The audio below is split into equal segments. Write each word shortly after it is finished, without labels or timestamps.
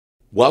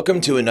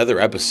Welcome to another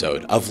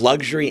episode of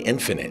Luxury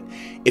Infinite.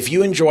 If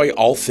you enjoy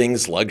all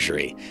things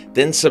luxury,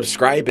 then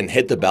subscribe and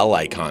hit the bell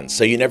icon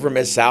so you never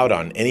miss out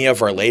on any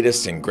of our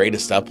latest and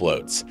greatest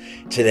uploads.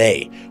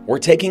 Today, we're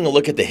taking a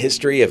look at the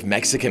history of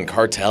Mexican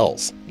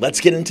cartels. Let's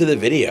get into the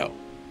video.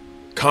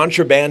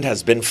 Contraband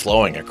has been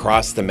flowing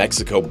across the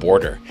Mexico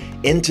border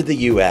into the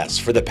US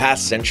for the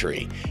past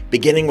century,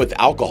 beginning with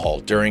alcohol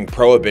during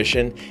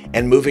Prohibition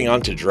and moving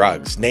on to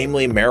drugs,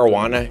 namely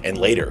marijuana and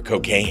later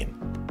cocaine.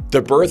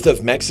 The birth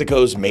of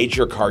Mexico's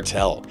major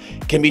cartel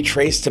can be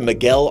traced to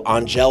Miguel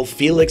Ángel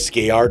Félix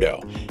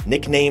Gallardo,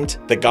 nicknamed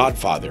the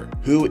Godfather,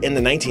 who in the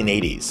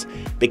 1980s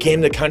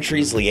became the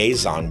country's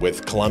liaison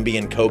with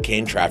Colombian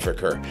cocaine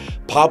trafficker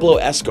Pablo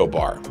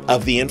Escobar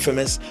of the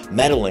infamous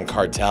Medellín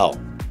cartel.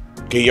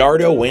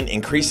 Gallardo went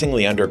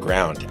increasingly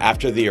underground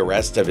after the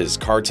arrest of his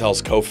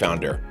cartel's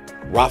co-founder,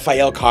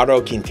 Rafael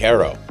Caro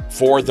Quintero,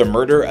 for the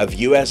murder of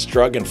U.S.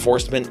 Drug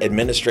Enforcement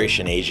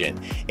Administration agent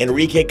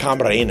Enrique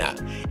Camarena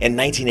in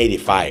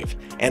 1985,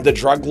 and the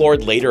drug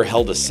lord later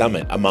held a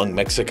summit among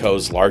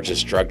Mexico's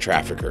largest drug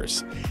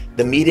traffickers.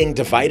 The meeting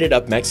divided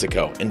up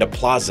Mexico into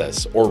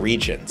plazas or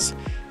regions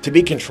to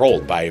be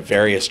controlled by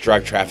various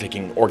drug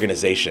trafficking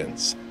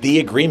organizations. The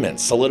agreement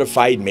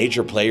solidified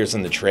major players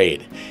in the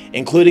trade,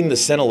 including the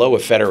Sinaloa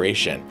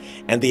Federation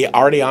and the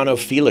Arellano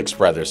Felix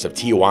brothers of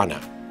Tijuana.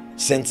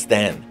 Since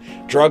then,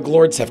 drug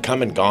lords have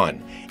come and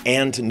gone,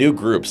 and new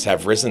groups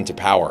have risen to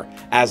power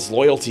as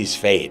loyalties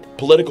fade,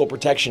 political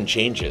protection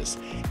changes,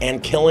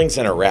 and killings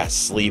and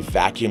arrests leave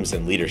vacuums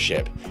in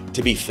leadership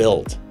to be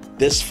filled.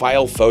 This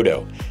file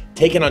photo,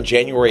 taken on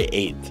January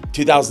 8,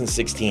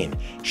 2016,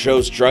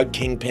 shows drug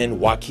kingpin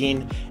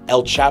Joaquin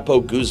El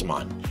Chapo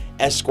Guzman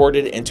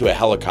escorted into a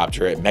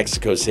helicopter at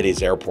Mexico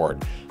City's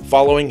airport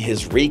following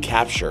his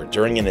recapture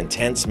during an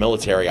intense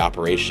military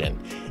operation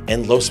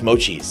in Los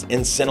Mochis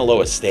in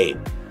Sinaloa State.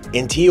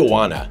 In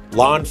Tijuana,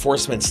 law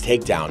enforcement's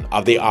takedown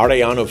of the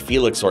Arellano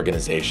Felix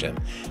organization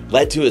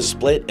led to a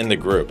split in the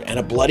group and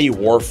a bloody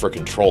war for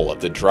control of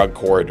the drug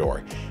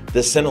corridor.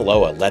 The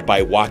Sinaloa, led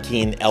by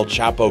Joaquin El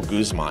Chapo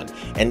Guzman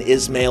and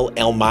Ismael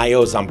El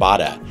Mayo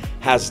Zambada,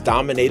 has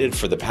dominated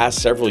for the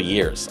past several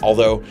years,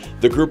 although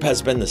the group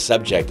has been the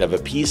subject of a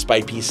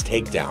piece-by-piece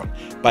takedown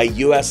by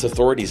U.S.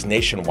 authorities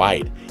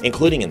nationwide,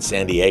 including in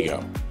San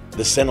Diego.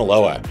 The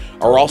Sinaloa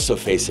are also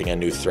facing a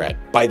new threat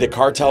by the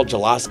cartel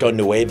Jalisco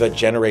Nueva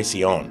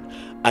Generacion,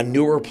 a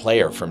newer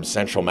player from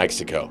central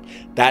Mexico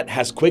that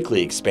has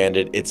quickly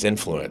expanded its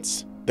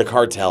influence. The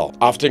cartel,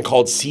 often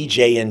called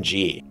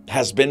CJNG,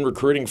 has been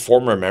recruiting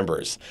former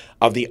members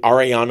of the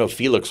Arellano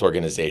Felix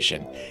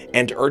organization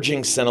and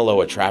urging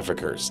Sinaloa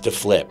traffickers to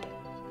flip.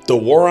 The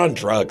war on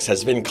drugs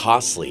has been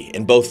costly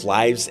in both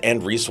lives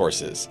and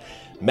resources.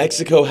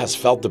 Mexico has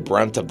felt the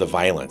brunt of the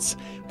violence,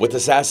 with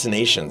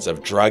assassinations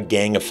of drug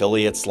gang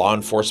affiliates, law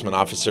enforcement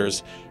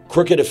officers,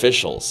 crooked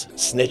officials,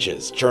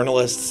 snitches,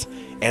 journalists,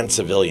 and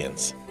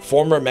civilians.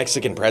 Former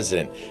Mexican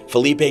President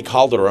Felipe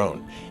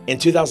Calderón in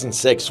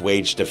 2006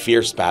 waged a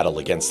fierce battle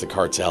against the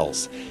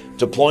cartels,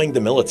 deploying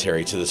the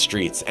military to the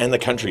streets and the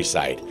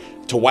countryside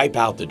to wipe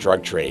out the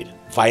drug trade.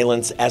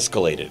 Violence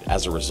escalated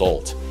as a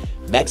result.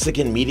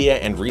 Mexican media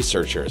and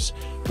researchers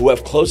who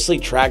have closely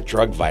tracked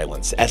drug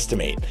violence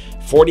estimate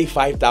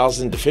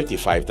 45,000 to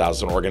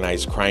 55,000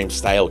 organized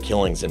crime-style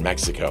killings in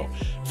Mexico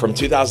from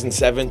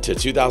 2007 to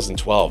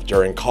 2012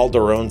 during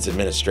Calderón's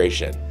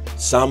administration.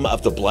 Some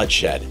of the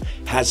bloodshed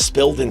has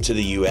spilled into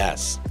the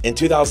U.S. In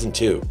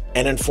 2002,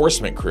 an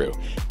enforcement crew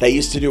that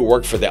used to do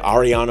work for the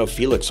Arellano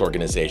Felix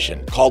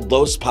organization, called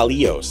Los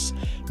Palillos,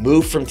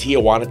 moved from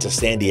Tijuana to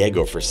San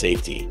Diego for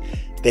safety.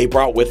 They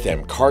brought with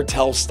them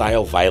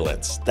cartel-style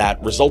violence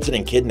that resulted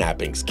in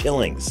kidnappings,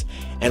 killings,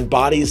 and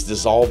bodies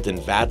dissolved in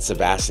vats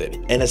of acid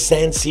in a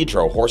San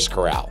Isidro horse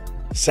corral.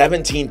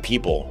 17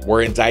 people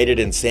were indicted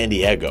in San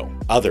Diego,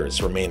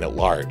 others remain at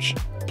large.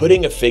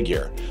 Putting a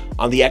figure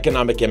on the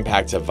economic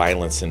impact of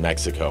violence in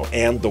Mexico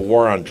and the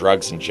war on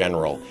drugs in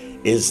general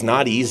is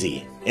not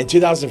easy. In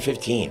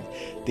 2015,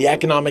 the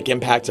economic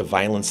impact of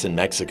violence in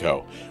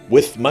Mexico,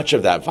 with much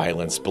of that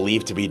violence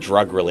believed to be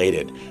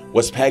drug-related,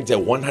 was pegged at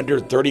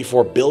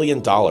 $134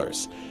 billion,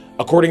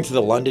 according to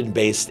the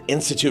London-based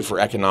Institute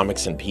for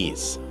Economics and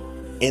Peace.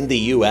 In the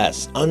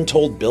U.S.,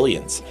 untold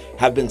billions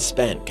have been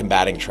spent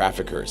combating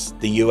traffickers.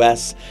 The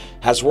U.S.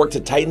 has worked to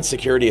tighten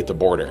security at the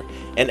border,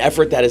 an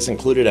effort that has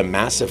included a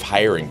massive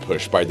hiring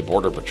push by the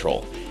Border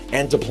Patrol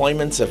and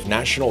deployments of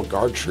National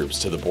Guard troops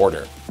to the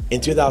border. In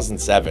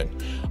 2007,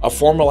 a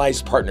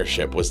formalized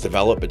partnership was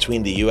developed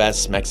between the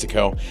U.S.,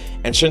 Mexico,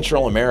 and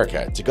Central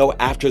America to go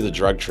after the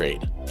drug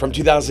trade. From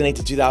 2008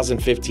 to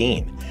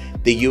 2015,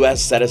 the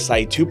U.S. set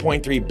aside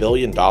 $2.3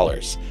 billion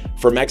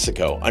for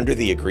Mexico under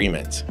the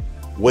agreement.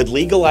 Would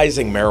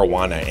legalizing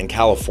marijuana in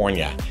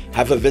California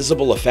have a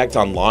visible effect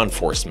on law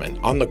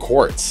enforcement, on the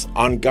courts,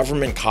 on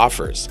government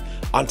coffers,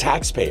 on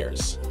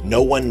taxpayers?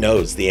 No one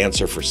knows the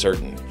answer for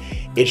certain.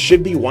 It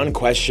should be one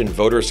question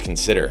voters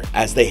consider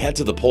as they head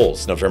to the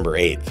polls November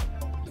 8th.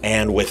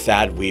 And with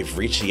that, we've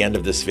reached the end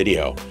of this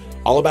video.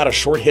 all about a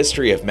short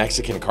history of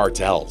Mexican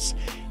cartels.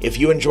 If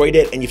you enjoyed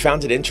it and you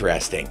found it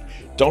interesting,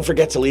 don't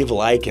forget to leave a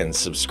like and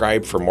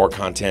subscribe for more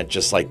content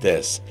just like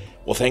this.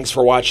 Well, thanks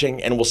for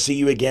watching, and we'll see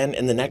you again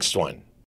in the next one.